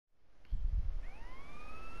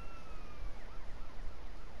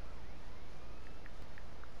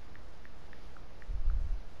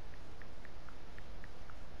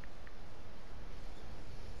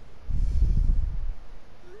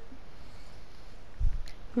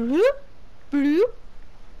Bloop, bloop,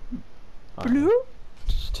 bloop.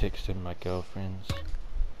 Just texting my girlfriends.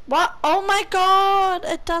 What? Oh my god!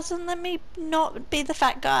 It doesn't let me not be the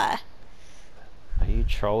fat guy. Are you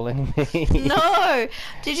trolling me? No!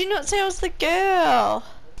 Did you not say I was the girl?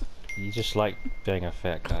 You just like being a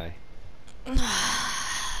fat guy.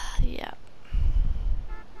 Yeah.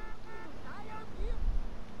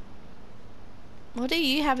 What are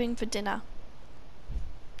you having for dinner?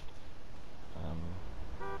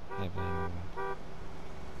 Having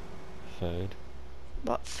food.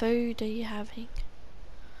 What food are you having?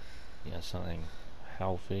 Yeah, something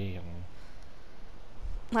healthy and...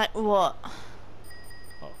 Like what?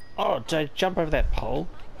 Oh, don't jump over that pole.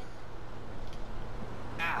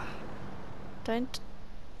 Don't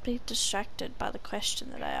be distracted by the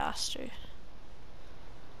question that I asked you.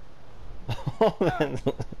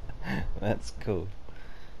 That's cool.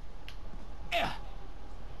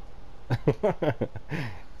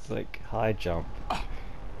 It's like high jump.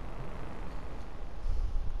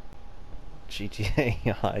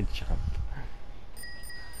 GTA high jump.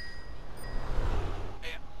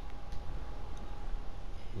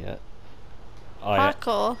 Yeah. Oh yeah.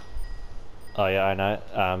 Parkour. Oh yeah, I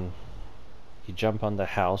know. You jump on the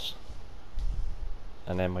house,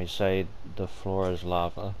 and then we say the floor is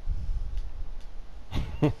lava.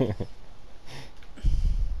 I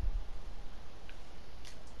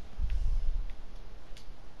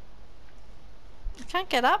can't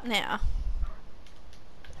get up now.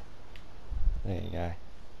 There you go.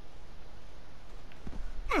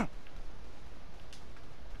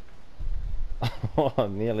 Oh, I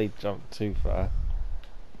nearly jumped too far.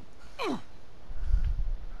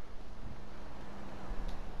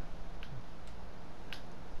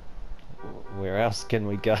 Where else can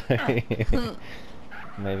we go?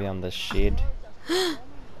 Maybe on the shed.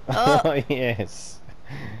 Oh yes.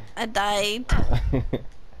 I died.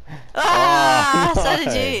 Ah! Oh, So did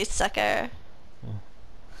no. you, sucker.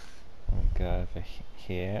 I'll go over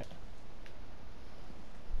here.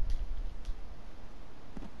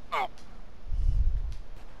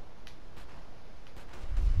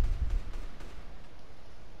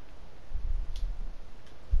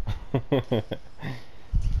 The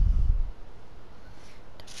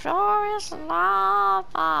floor is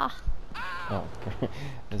lava. Oh,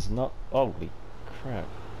 it's not. Holy crap!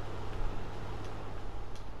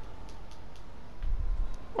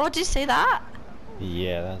 Oh, did you see that?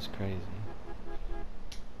 Yeah, that's crazy.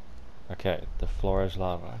 Okay, the floor is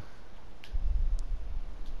lava.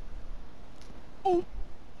 Oh.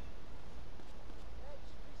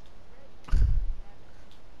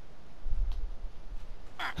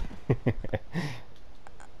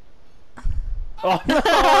 Oh no!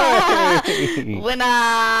 Winner!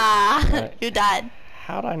 Right. You died.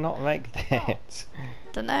 How'd I not make that?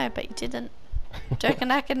 Don't know, but you didn't. Do you reckon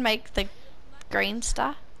I can make the green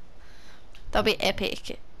star? That'll be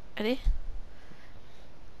epic. Ready?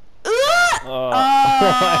 Oh, Oh!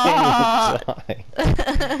 I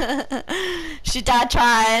died. She died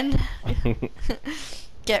trying.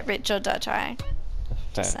 Get rich or die trying.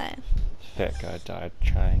 Just Fat, saying. fat guy died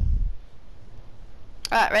trying.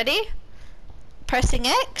 Alright, ready? Pressing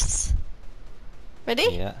X. Ready?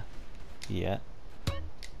 Yeah. Yeah.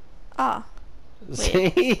 Oh. See?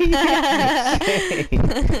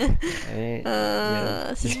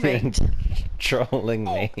 This is rigged. Trolling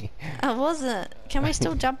me. I wasn't. Can we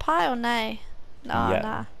still jump high or nay? No, Yeah.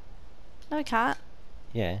 nah. No, we can't.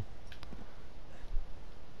 Yeah.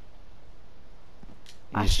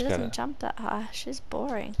 Oh, You she just doesn't gotta... jump that high. She's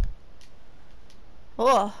boring.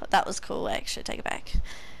 Oh, that was cool. Actually, take it back.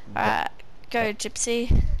 Alright, go,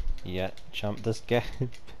 Gypsy. Yeah, jump this gap. Woo!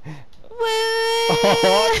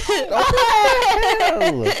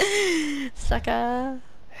 Oh, Sucker.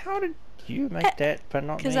 how did you make that but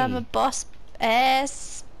not me? Because I'm a boss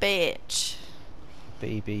ass bitch.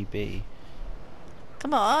 BBB.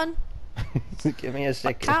 Come on. Give me a I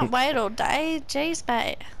second. can't wait all day. Jeez,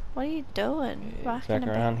 mate. What are you doing? Back Rocking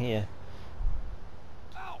around about. here.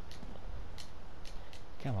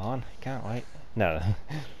 Come on, can't wait. No.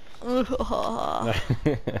 No.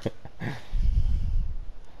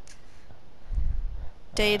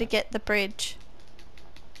 Dare to get the bridge.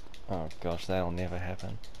 Oh gosh, that'll never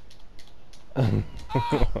happen.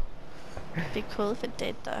 Be cool if it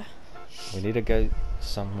did, though. We need to go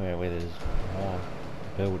somewhere where there's more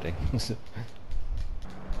buildings.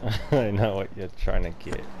 I know what you're trying to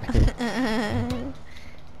get.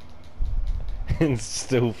 It's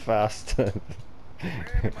still faster.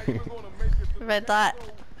 Red light.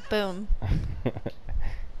 Boom. You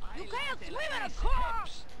can't swim in a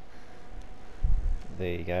corpse!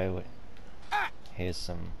 There you go. Here's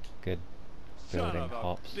some good building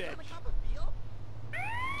hops.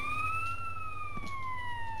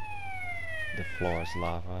 The floor is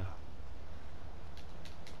lava.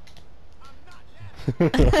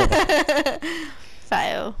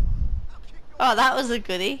 Fail. Oh, that was a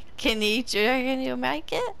goodie. Do you reckon you'll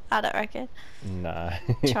make it? I don't reckon. No.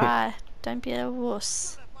 Try. Don't be a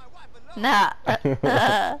wuss. Nah.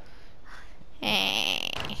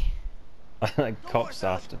 Cops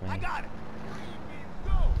after me.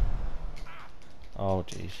 Oh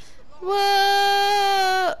jeez.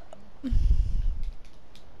 Whoa!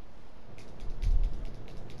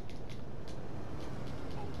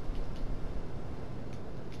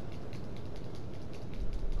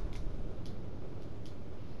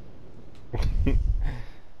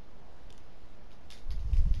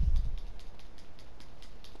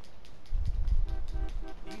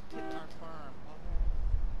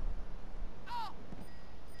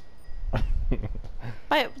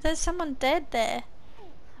 Wait, there's someone dead there.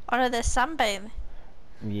 Oh no, there's sunbathing.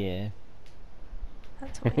 Yeah.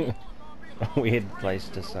 That's weird. A weird place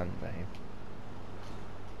to sunbathe.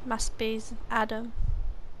 Must be Adam.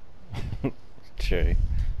 True.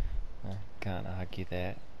 I can't argue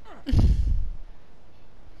that.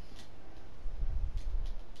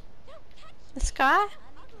 This guy?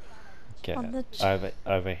 Okay, On the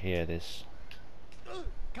over here, this.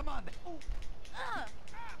 Come on.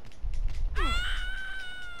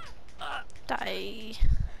 Die.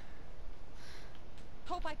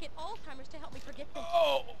 Hope I get Alzheimer's to help me forget this.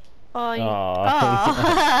 Oh, Oh.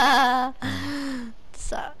 oh.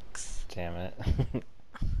 Sucks. Damn it.